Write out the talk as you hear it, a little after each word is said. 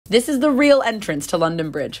This is the real entrance to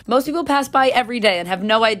London Bridge. Most people pass by every day and have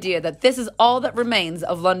no idea that this is all that remains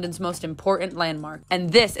of London's most important landmark. And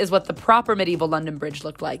this is what the proper medieval London Bridge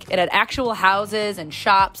looked like. It had actual houses and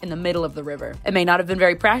shops in the middle of the river. It may not have been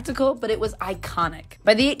very practical, but it was iconic.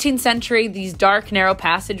 By the 18th century, these dark, narrow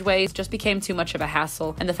passageways just became too much of a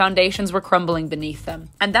hassle, and the foundations were crumbling beneath them.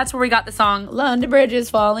 And that's where we got the song, London Bridge is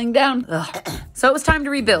falling down. So it was time to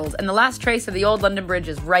rebuild, and the last trace of the old London Bridge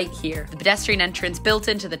is right here, the pedestrian entrance built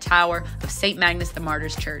into the tower of St. Magnus the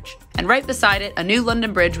Martyr's Church. And right beside it, a new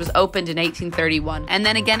London Bridge was opened in 1831, and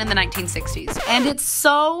then again in the 1960s. And it's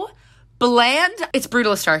so bland. It's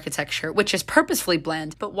brutalist architecture, which is purposefully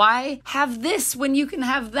bland. But why have this when you can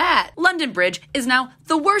have that? London Bridge is now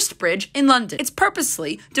the worst bridge in London. It's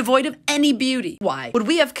purposely devoid of any beauty. Why would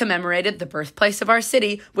we have commemorated the birthplace of our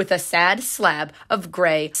city with a sad slab of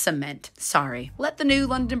grey cement? Sorry. Let the new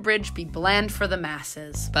London Bridge be bland for the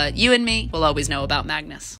masses. But you and me will always know about Magnus.